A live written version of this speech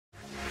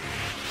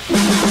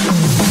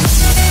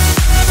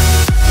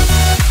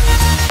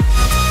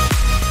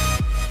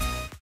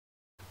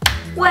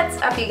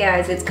up, you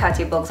guys? It's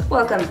Katya Books.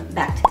 Welcome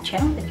back to the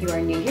channel. If you are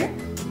new here,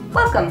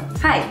 welcome.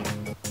 Hi,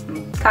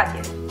 I'm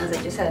Katya, as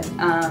I just said.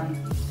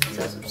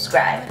 So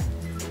subscribe.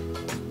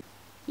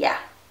 Yeah.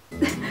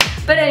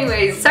 But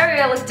anyways, sorry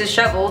I look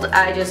disheveled.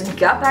 I just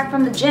got back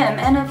from the gym,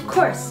 and of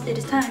course, it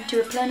is time to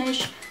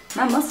replenish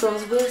my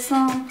muscles with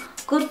some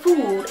good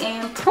food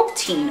and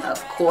protein, of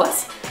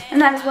course.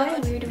 And that is why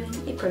we're doing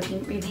a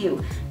protein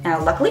review.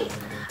 Now, luckily,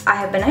 I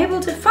have been able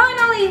to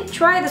finally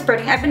try this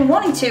protein. I've been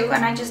wanting to,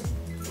 and I just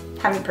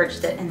haven't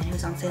purchased it, and then it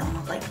was on sale, and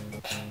I was like,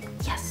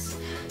 yes.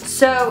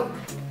 So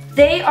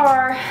they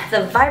are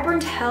the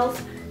Vibrant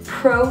Health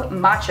Pro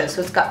Matcha.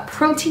 So it's got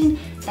protein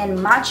and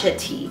matcha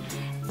tea,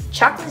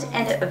 chocolate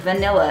and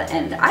vanilla,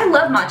 and I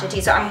love matcha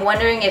tea, so I'm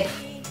wondering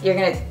if you're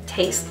gonna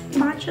taste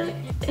matcha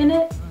in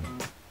it.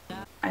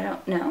 I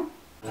don't know.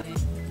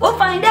 We'll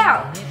find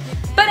out.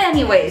 But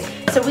anyways,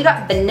 so we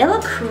got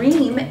vanilla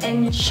cream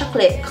and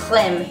chocolate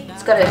creme.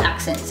 It's got an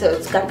accent, so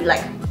it's gotta be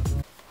like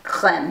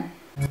creme.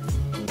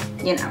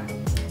 You know,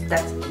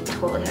 that's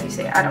totally how you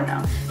say it. I don't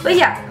know. But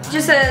yeah,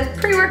 just a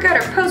pre-workout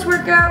or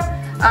post-workout.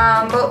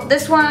 But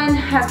this one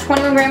has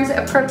 21 grams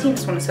of protein.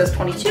 This one says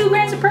 22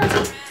 grams of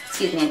protein.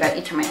 Excuse me, I got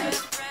itch in my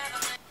nose.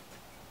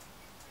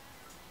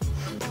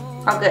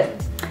 All good.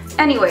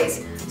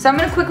 Anyways, so I'm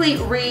gonna quickly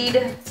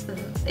read.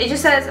 It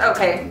just says,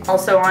 okay,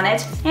 also on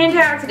it,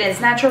 antioxidants,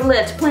 natural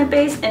lift,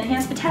 plant-based,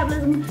 enhanced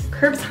metabolism,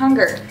 curbs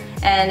hunger.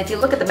 And if you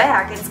look at the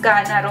back, it's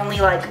got not only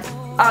like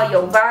all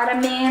your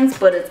vitamins,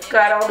 but it's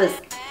got all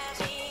this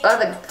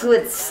other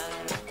good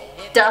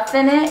stuff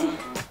in it.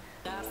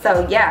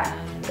 So yeah,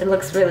 it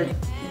looks really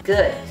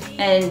good.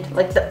 And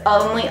like the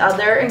only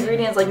other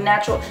ingredients like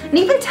natural, and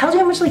even tells you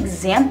how much like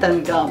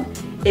xanthan gum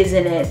is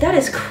in it. That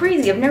is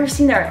crazy. I've never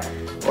seen that.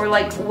 Or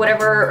like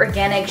whatever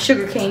organic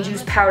sugarcane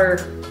juice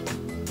powder.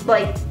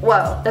 Like,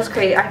 whoa, that's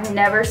crazy. I've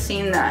never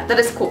seen that. That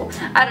is cool.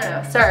 I don't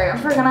know. Sorry, I'm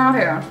freaking out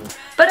here.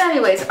 But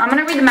anyways, I'm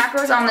gonna read the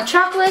macros on the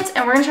chocolates,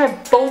 and we're gonna try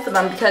both of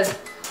them because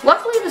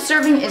luckily the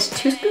serving is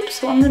 2 scoops,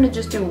 so I'm gonna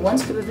just do 1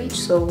 scoop of each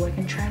so I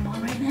can try them all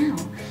right now.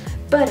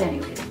 But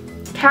anyways,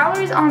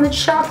 calories on the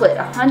chocolate,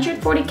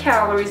 140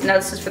 calories. Now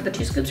this is for the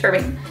 2 scoop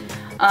serving.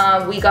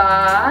 We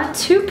got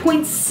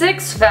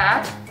 2.6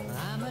 fat.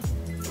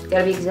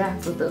 Gotta be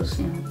exact with those,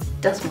 you know,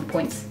 decimal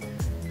points.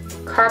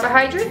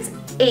 Carbohydrates,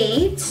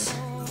 8.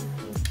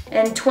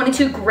 And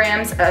 22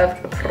 grams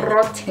of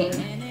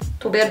protein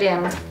to build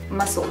your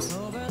muscles.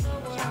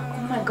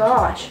 Oh my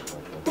gosh,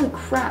 holy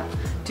crap.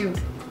 Dude,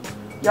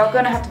 y'all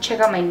gonna have to check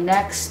out my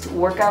next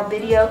workout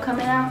video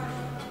coming out.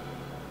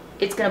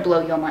 It's gonna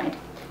blow your mind,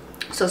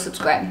 so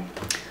subscribe.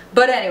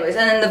 But anyways,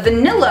 and then the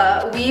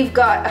vanilla, we've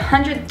got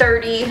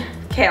 130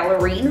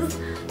 calories,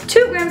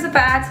 2 grams of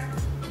fat,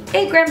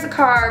 8 grams of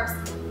carbs,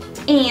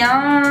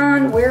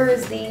 and where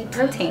is the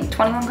protein?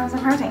 21 grams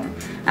of protein.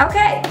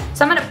 Okay,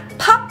 so I'm gonna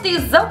pop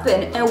these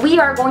open and we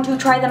are going to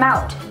try them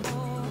out.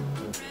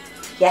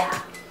 Yeah,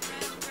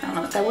 I don't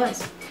know what that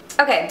was.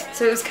 Okay,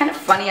 so it was kind of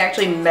funny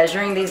actually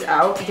measuring these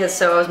out because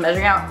so I was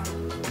measuring out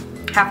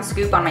half a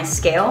scoop on my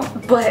scale,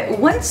 but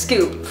 1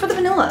 scoop for the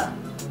vanilla,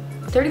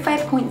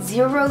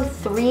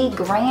 35.03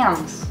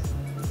 grams.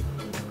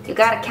 You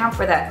gotta count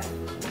for that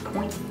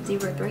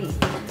 0.03.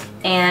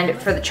 And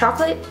for the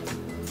chocolate,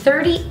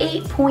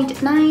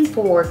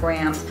 38.94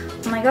 grams.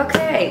 I'm like,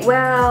 okay,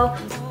 well,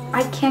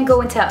 I can't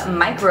go into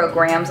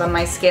micrograms on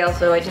my scale,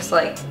 so I just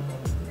like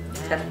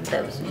cut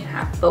those in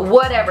half, but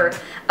whatever.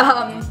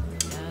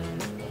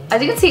 As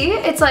you can see,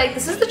 it's like,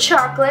 this is the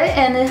chocolate,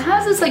 and it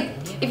has this like,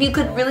 if you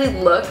could really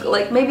look,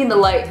 like maybe in the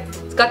light,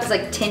 it's got this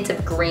like tint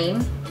of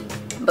green,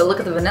 but look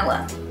at the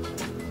vanilla.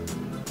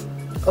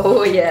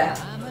 Oh yeah.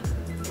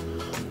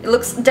 It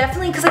looks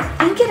definitely, because I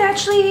think it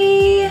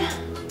actually,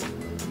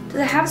 does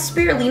it have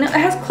spirulina? It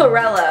has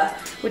chlorella,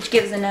 which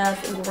gives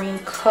enough green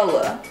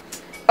color.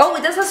 Oh,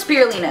 it does have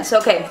spirulina, so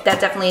okay, that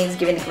definitely is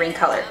giving the green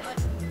color.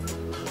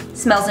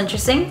 Smells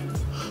interesting.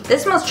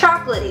 This smells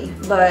chocolatey,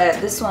 but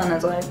this one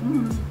is like,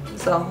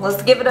 So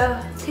let's give it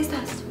a taste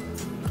test.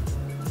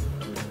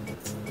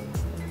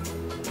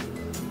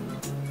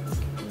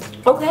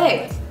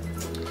 Okay,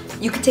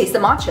 you can taste the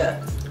matcha,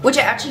 which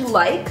I actually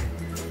like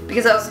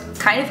because I was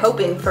kind of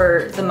hoping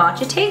for the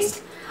matcha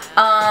taste.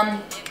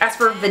 As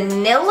for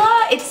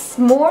vanilla, it's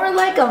more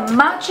like a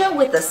matcha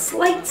with a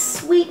slight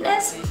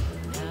sweetness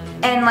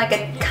and like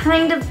a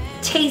kind of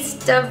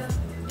taste of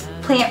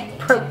plant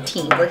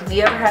protein. Like if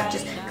you ever have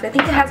just, cause I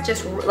think it has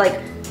just like,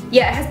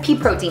 yeah, it has pea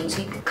protein.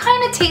 So you can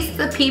kind of taste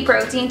the pea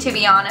protein, to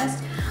be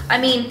honest. I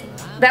mean,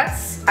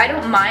 that's, I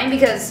don't mind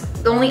because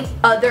the only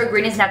other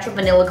ingredient is natural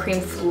vanilla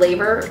cream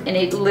flavor, and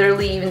it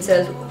literally even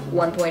says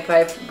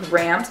 1.5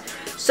 grams.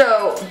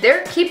 So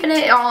they're keeping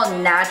it all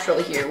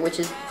natural here, which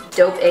is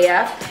dope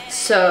AF.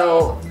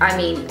 So, I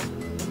mean,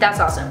 that's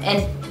awesome.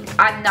 And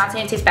I'm not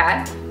saying it tastes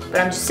bad, but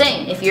I'm just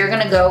saying, if you're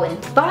gonna go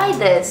and buy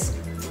this,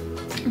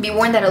 be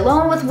warned that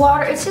along with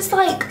water, it's just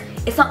like,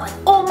 it's not like,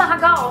 oh my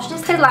gosh,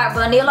 this tastes like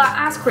vanilla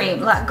ice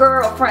cream. Like,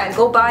 girlfriend,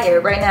 go buy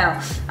it right now.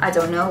 I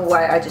don't know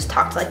why I just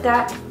talked like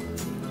that.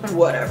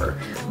 whatever.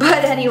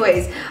 But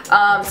anyways,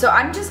 so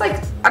I'm just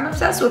like, I'm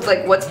obsessed with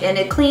like what's in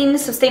it. Clean,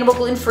 sustainable,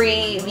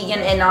 gluten-free, vegan,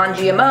 and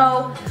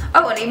non-GMO.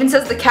 Oh, and it even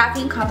says the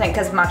caffeine content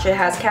because matcha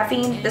has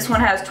caffeine. This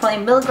one has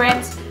 20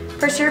 milligrams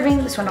per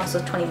serving. This one also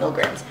has 20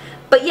 milligrams.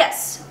 But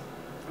yes,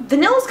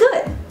 vanilla's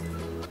good.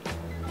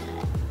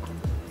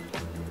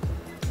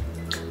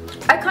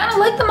 I kind of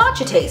like the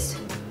matcha taste.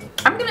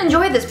 I'm gonna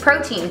enjoy this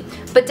protein,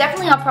 but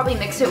definitely I'll probably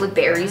mix it with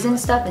berries and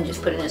stuff and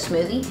just put it in a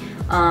smoothie,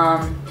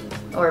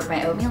 or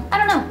my oatmeal. I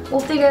don't know,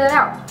 we'll figure that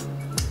out.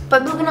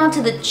 But moving on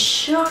to the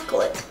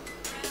chocolate,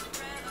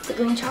 the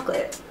green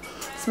chocolate.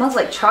 It smells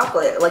like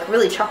chocolate, like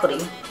really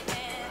chocolatey.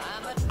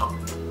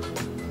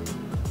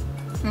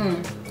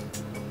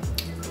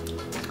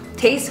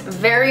 Tastes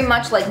very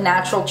much like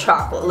natural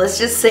chocolate, let's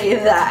just say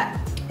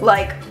that.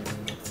 Like,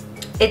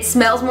 it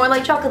smells more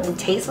like chocolate than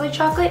tastes like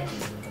chocolate.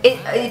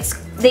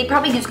 They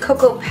probably use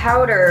cocoa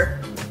powder.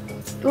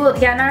 Well,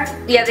 yeah,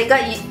 they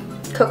got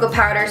cocoa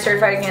powder,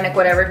 certified organic,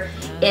 whatever,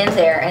 in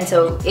there, and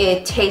so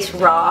it tastes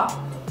raw.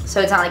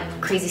 So it's not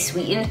like crazy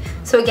sweetened.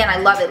 So again, I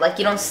love it. Like,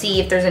 you don't see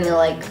if there's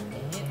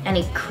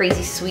any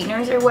crazy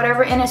sweeteners or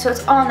whatever in it. So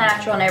it's all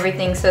natural and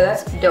everything. So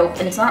that's dope,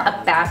 and it's not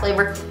a bad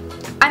flavor.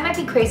 I might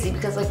be crazy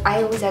because like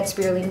I always add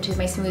spirulina to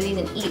my smoothies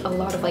and eat a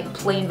lot of like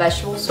plain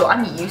vegetables, so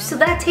I'm used to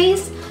that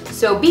taste.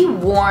 So be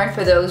warned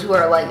for those who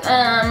are like,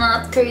 I'm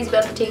not crazy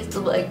about the taste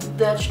of like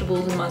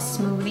vegetables in my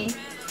smoothie.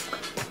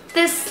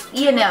 This,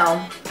 you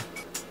know,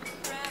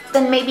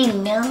 then maybe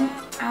no,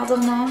 I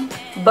don't know.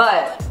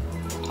 But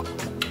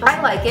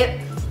I like it.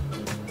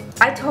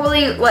 I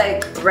totally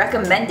like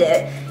recommend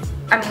it.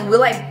 I mean,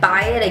 will I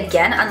buy it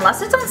again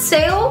unless it's on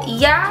sale?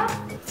 Yeah.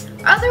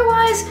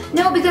 Otherwise,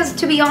 no, because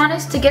to be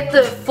honest, to get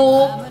the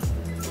full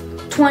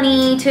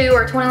 22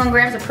 or 21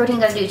 grams of protein,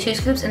 you gotta do 2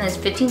 scoops, and then it's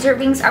 15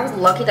 servings. I was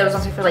lucky that it was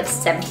on sale for like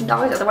 $17.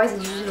 Otherwise,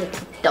 it's usually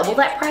like double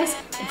that price.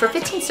 And for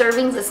 15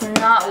 servings, it's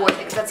not worth it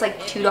because that's like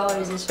 $2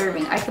 a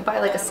serving. I could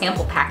buy like a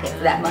sample packet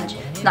for that much,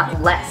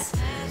 not less.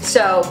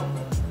 So,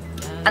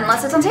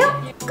 unless it's on sale,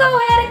 go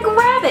ahead and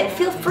grab it.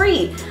 Feel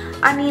free.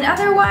 I mean,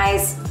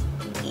 otherwise,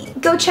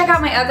 go check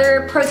out my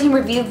other protein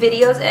review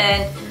videos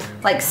and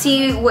like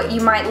see what you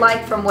might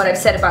like from what I've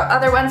said about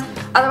other ones.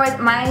 Otherwise,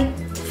 my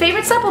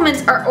favorite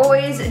supplements are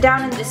always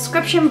down in the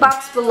description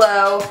box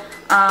below,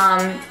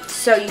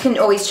 so you can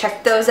always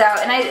check those out.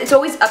 And it's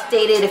always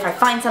updated if I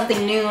find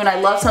something new and I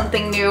love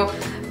something new.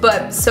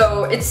 But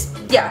so it's,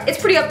 yeah,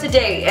 it's pretty up to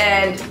date,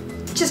 and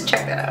just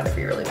check that out if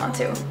you really want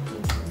to.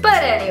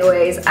 But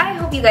anyways, I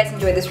hope you guys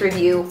enjoyed this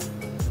review.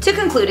 To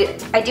conclude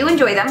it, I do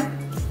enjoy them.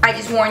 I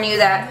just warn you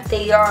that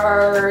they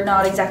are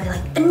not exactly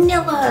like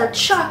vanilla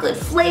chocolate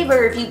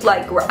flavor if you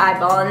like were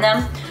eyeballing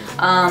them,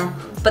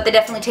 but they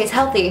definitely taste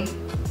healthy,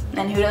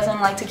 and who doesn't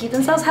like to keep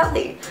themselves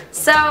healthy?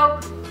 So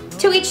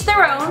to each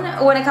their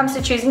own when it comes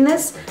to choosing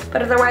this,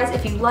 but otherwise,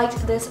 if you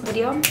liked this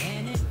video,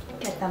 give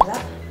it a thumbs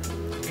up.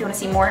 If you want to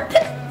see more,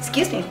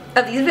 excuse me,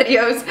 of these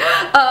videos,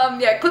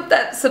 yeah, click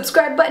that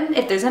subscribe button.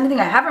 If there's anything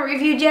I haven't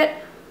reviewed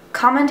yet,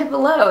 comment it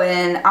below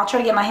and I'll try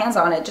to get my hands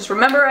on it. Just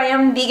remember, I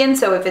am vegan,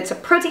 so if it's a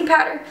protein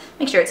powder,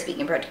 make sure it's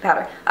vegan protein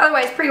powder.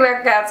 Otherwise,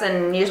 pre-workouts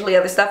and usually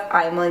other stuff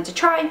I am willing to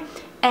try.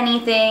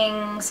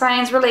 Anything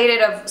science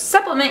related of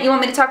supplement you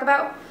want me to talk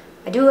about,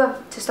 I do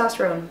have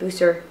testosterone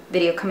booster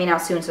video coming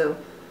out soon, so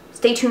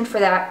stay tuned for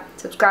that.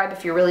 Subscribe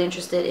if you're really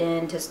interested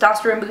in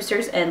testosterone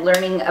boosters and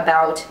learning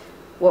about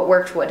what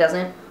works, what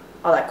doesn't,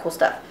 all that cool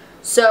stuff.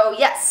 So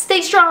yes,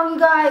 stay strong, you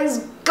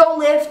guys. Go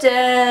lift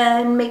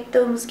and make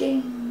those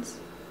gains.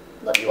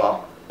 Love you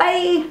all.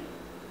 Bye.